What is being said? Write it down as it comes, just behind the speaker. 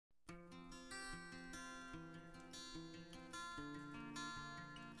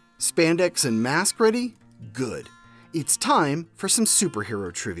Spandex and mask ready? Good. It's time for some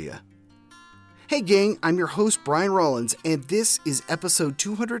superhero trivia. Hey gang, I'm your host Brian Rollins, and this is episode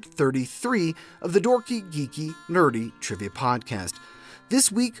 233 of the Dorky, Geeky, Nerdy Trivia Podcast.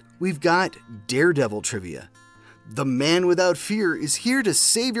 This week, we've got Daredevil Trivia. The man without fear is here to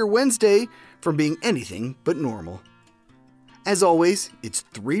save your Wednesday from being anything but normal. As always, it's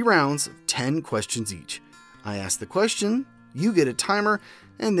 3 rounds of 10 questions each. I ask the question, you get a timer,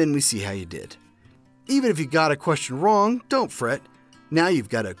 and then we see how you did. Even if you got a question wrong, don't fret. Now you've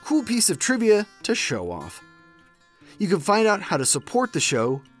got a cool piece of trivia to show off. You can find out how to support the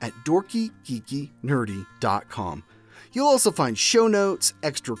show at dorkygeekynerdy.com. You'll also find show notes,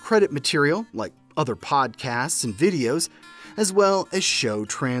 extra credit material like other podcasts and videos, as well as show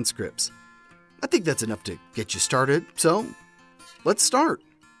transcripts. I think that's enough to get you started, so let's start.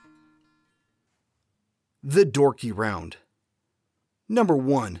 The Dorky Round. Number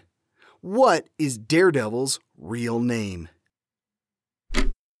 1. What is Daredevil's real name?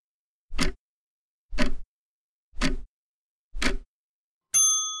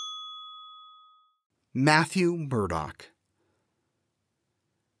 Matthew Murdock.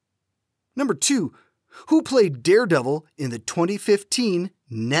 Number 2. Who played Daredevil in the 2015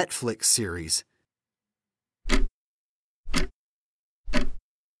 Netflix series?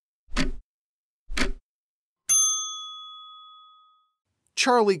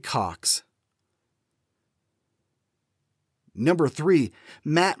 Charlie Cox. Number 3.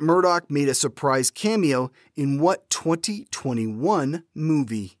 Matt Murdock made a surprise cameo in what 2021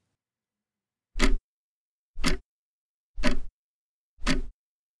 movie?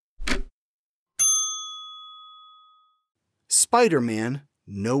 Spider-Man: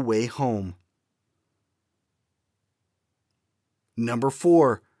 No Way Home. Number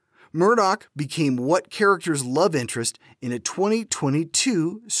 4. Murdock became what character's love interest in a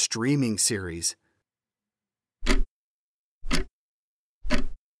 2022 streaming series?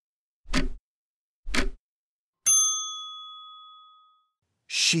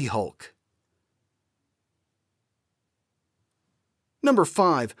 She-Hulk. Number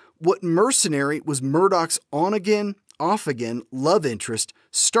 5. What mercenary was Murdock's on-again, off-again love interest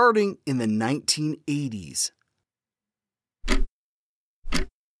starting in the 1980s?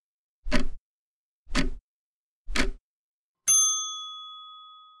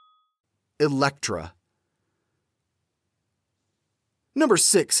 Elektra. Number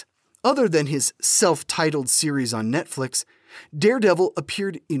 6. Other than his self-titled series on Netflix, Daredevil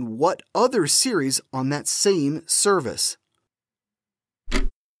appeared in what other series on that same service?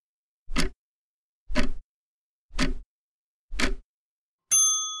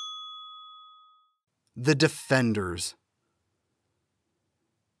 The Defenders.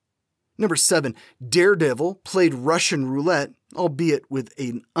 Number 7. Daredevil played Russian roulette, albeit with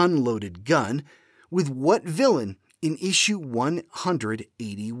an unloaded gun, with what villain in issue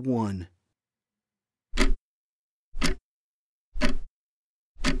 181?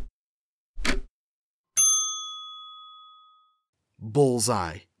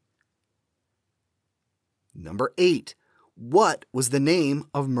 Bullseye. Number 8. What was the name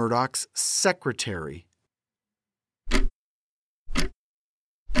of Murdock's secretary?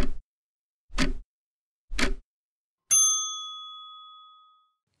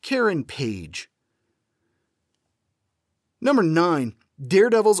 Karen Page. Number 9.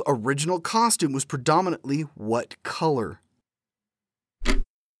 Daredevil's original costume was predominantly what color?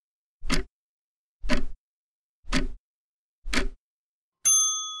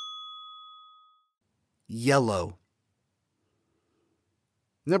 Yellow.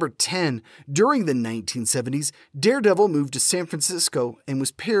 Number 10. During the 1970s, Daredevil moved to San Francisco and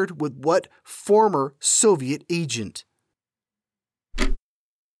was paired with what former Soviet agent?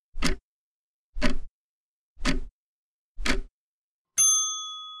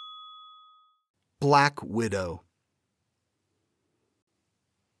 Black Widow.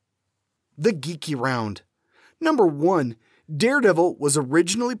 The Geeky Round. Number 1. Daredevil was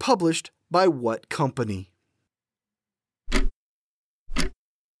originally published by what company?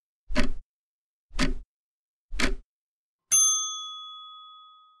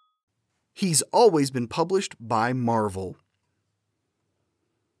 He's always been published by Marvel.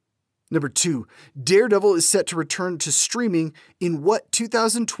 Number 2. Daredevil is set to return to streaming in what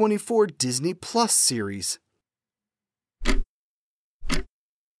 2024 Disney Plus series?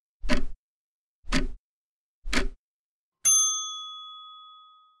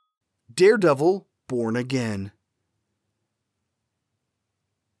 Daredevil Born Again.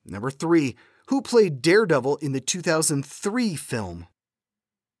 Number 3. Who played Daredevil in the 2003 film?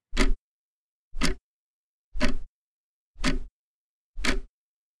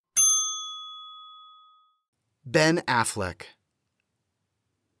 Ben Affleck.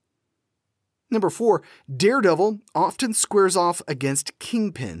 Number 4. Daredevil often squares off against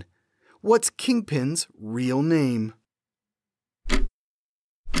Kingpin. What's Kingpin's real name?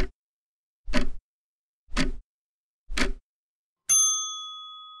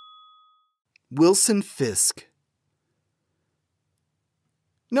 Wilson Fisk.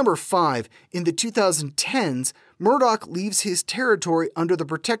 Number 5. In the 2010s, Murdoch leaves his territory under the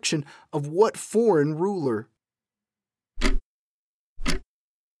protection of what foreign ruler?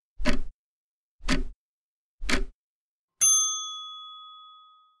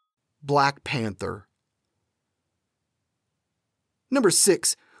 Black Panther. Number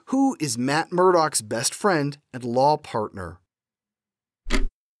 6. Who is Matt Murdoch's best friend and law partner?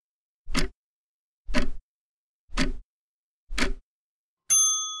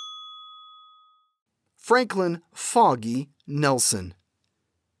 Franklin Foggy Nelson.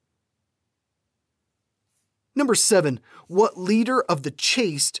 Number 7. What leader of the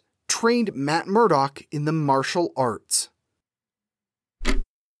Chaste trained Matt Murdoch in the martial arts?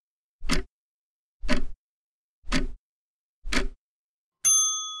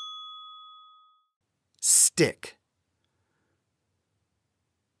 Stick.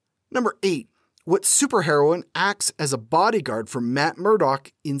 Number 8. What superheroine acts as a bodyguard for Matt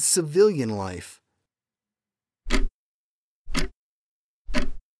Murdoch in civilian life?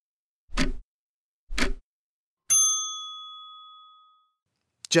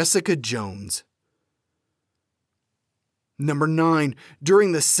 Jessica Jones. Number 9.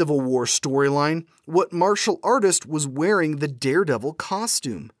 During the Civil War storyline, what martial artist was wearing the Daredevil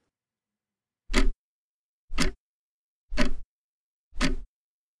costume?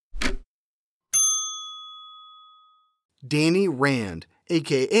 Danny Rand,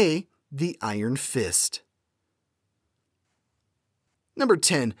 aka the Iron Fist. Number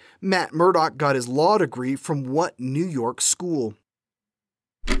 10. Matt Murdoch got his law degree from what New York school?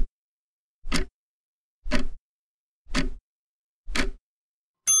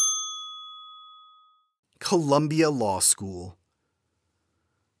 Columbia Law School.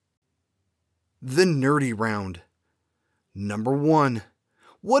 The Nerdy Round. Number 1.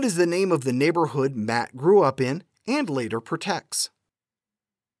 What is the name of the neighborhood Matt grew up in and later protects?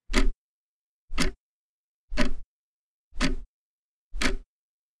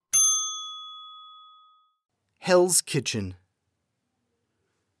 Hell's Kitchen.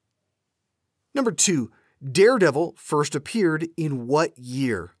 Number 2. Daredevil first appeared in what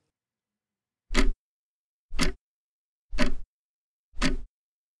year?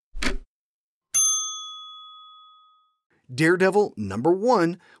 Daredevil number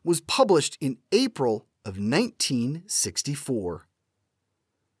 1 was published in April of 1964.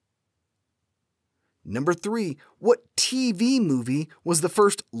 Number 3. What TV movie was the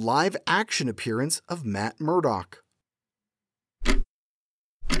first live-action appearance of Matt Murdoch?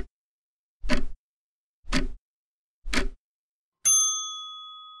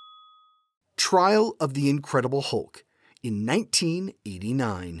 Trial of the Incredible Hulk in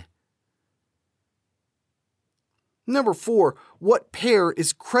 1989. Number 4. What pair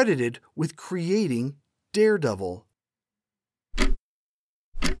is credited with creating Daredevil?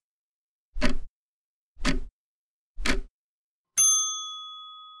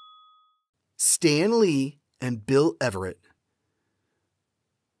 Stan Lee and Bill Everett.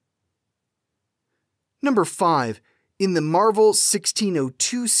 Number 5. In the Marvel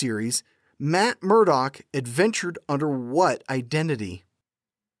 1602 series, Matt Murdoch adventured under what identity?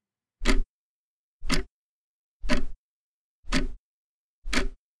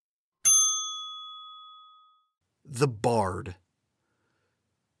 The Bard.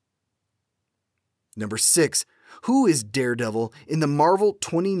 Number 6. Who is Daredevil in the Marvel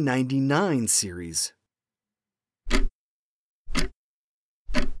 2099 series?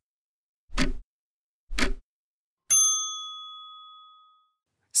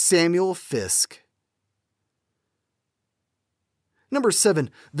 Samuel Fisk. Number 7.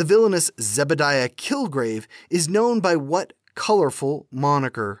 The villainous Zebediah Kilgrave is known by what colorful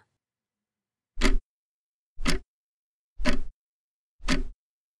moniker?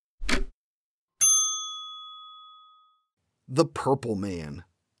 The Purple Man.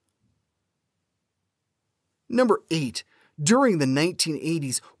 Number 8. During the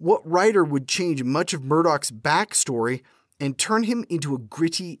 1980s, what writer would change much of Murdoch's backstory and turn him into a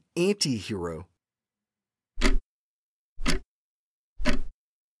gritty anti-hero?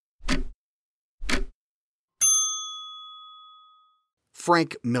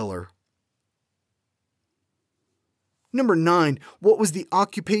 Frank Miller. Number 9. What was the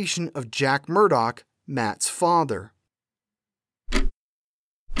occupation of Jack Murdoch, Matt's father?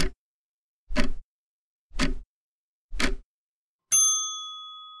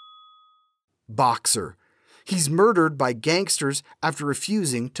 boxer. He's murdered by gangsters after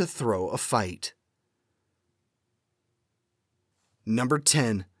refusing to throw a fight. Number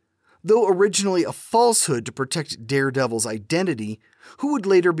 10. Though originally a falsehood to protect Daredevil's identity, who would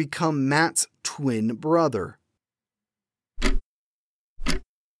later become Matt's twin brother?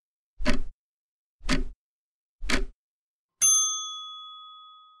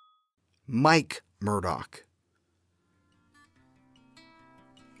 Mike Murdock.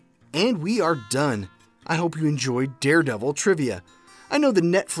 And we are done. I hope you enjoyed Daredevil Trivia. I know the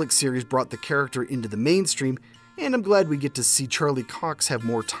Netflix series brought the character into the mainstream, and I'm glad we get to see Charlie Cox have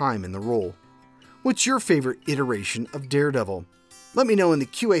more time in the role. What's your favorite iteration of Daredevil? Let me know in the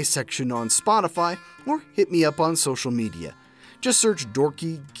QA section on Spotify or hit me up on social media. Just search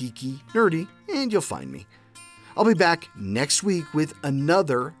Dorky, Geeky, Nerdy, and you'll find me. I'll be back next week with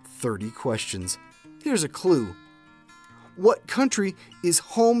another 30 questions. Here's a clue. What country is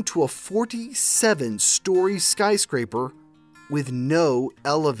home to a 47-story skyscraper with no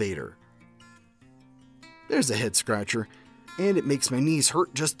elevator? There's a head scratcher, and it makes my knees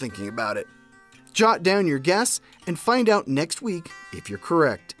hurt just thinking about it. Jot down your guess and find out next week if you're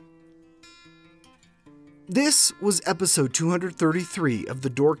correct. This was episode 233 of the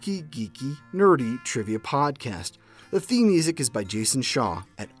Dorky, Geeky, Nerdy Trivia Podcast. The theme music is by Jason Shaw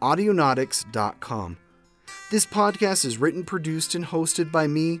at audionautics.com. This podcast is written, produced, and hosted by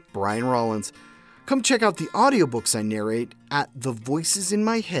me, Brian Rollins. Come check out the audiobooks I narrate at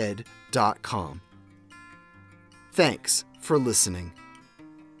thevoicesinmyhead.com. Thanks for listening.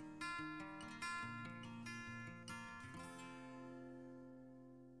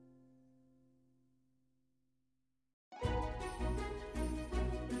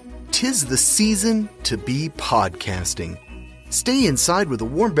 Tis the season to be podcasting. Stay inside with a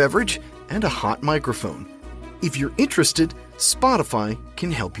warm beverage and a hot microphone. If you're interested, Spotify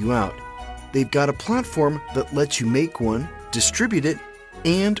can help you out. They've got a platform that lets you make one, distribute it,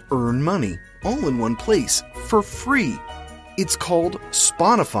 and earn money all in one place for free. It's called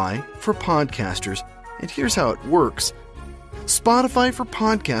Spotify for Podcasters, and here's how it works. Spotify for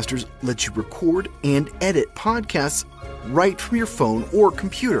Podcasters lets you record and edit podcasts right from your phone or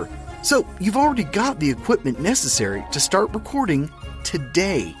computer. So you've already got the equipment necessary to start recording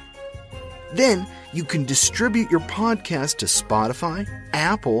today. Then you can distribute your podcast to Spotify,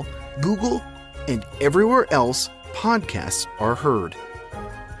 Apple, Google, and everywhere else podcasts are heard.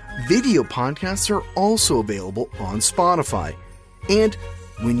 Video podcasts are also available on Spotify. And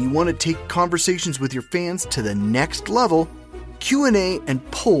when you want to take conversations with your fans to the next level, Q&A and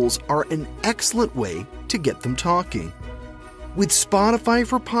polls are an excellent way to get them talking. With Spotify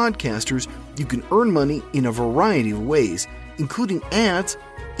for Podcasters, you can earn money in a variety of ways, including ads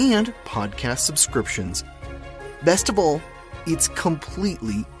and podcast subscriptions. Best of all, it's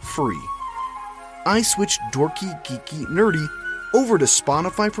completely free. I switched Dorky, Geeky, Nerdy over to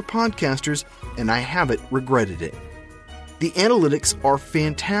Spotify for Podcasters, and I haven't regretted it. The analytics are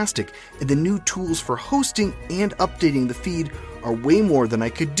fantastic, and the new tools for hosting and updating the feed are way more than I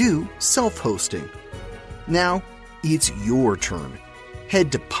could do self-hosting. Now, it's your turn.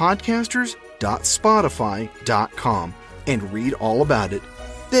 Head to podcasters.spotify.com and read all about it.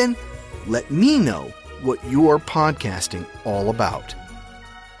 Then, let me know what you're podcasting all about.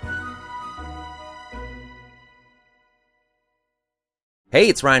 Hey,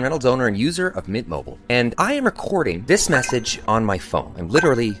 it's Ryan Reynolds, owner and user of Mint Mobile. And I am recording this message on my phone. I'm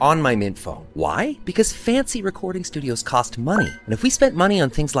literally on my Mint phone. Why? Because fancy recording studios cost money. And if we spent money on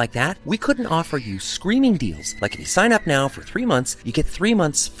things like that, we couldn't offer you screaming deals. Like if you sign up now for 3 months, you get 3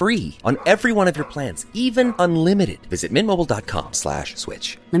 months free on every one of your plans, even unlimited. Visit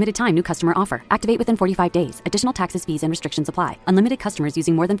mintmobile.com/switch. Limited time new customer offer. Activate within 45 days. Additional taxes, fees, and restrictions apply. Unlimited customers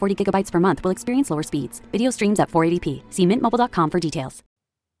using more than 40 gigabytes per month will experience lower speeds. Video streams at 480p. See mintmobile.com for details.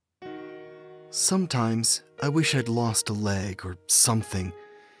 Sometimes I wish I'd lost a leg or something.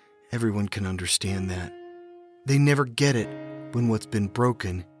 Everyone can understand that. They never get it when what's been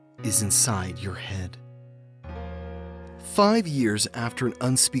broken is inside your head. 5 years after an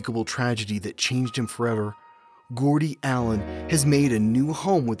unspeakable tragedy that changed him forever, Gordy Allen has made a new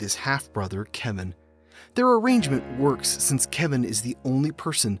home with his half-brother, Kevin. Their arrangement works since Kevin is the only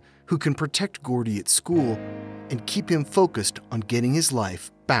person who can protect Gordy at school and keep him focused on getting his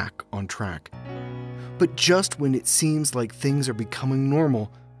life back on track. But just when it seems like things are becoming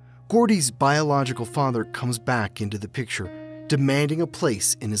normal, Gordy's biological father comes back into the picture, demanding a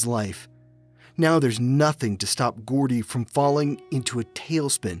place in his life. Now there's nothing to stop Gordy from falling into a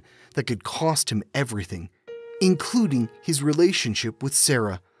tailspin that could cost him everything, including his relationship with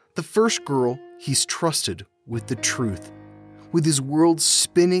Sarah, the first girl he's trusted with the truth. With his world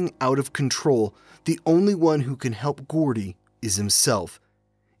spinning out of control, the only one who can help Gordy is himself,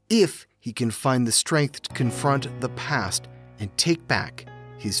 if he can find the strength to confront the past and take back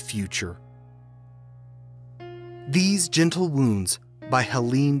his future. These Gentle Wounds by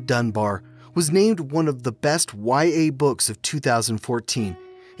Helene Dunbar was named one of the best YA books of 2014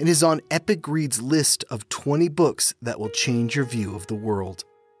 and is on Epic Read's list of 20 books that will change your view of the world.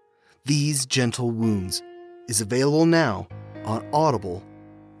 These Gentle Wounds is available now on Audible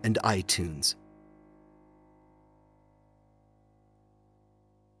and iTunes.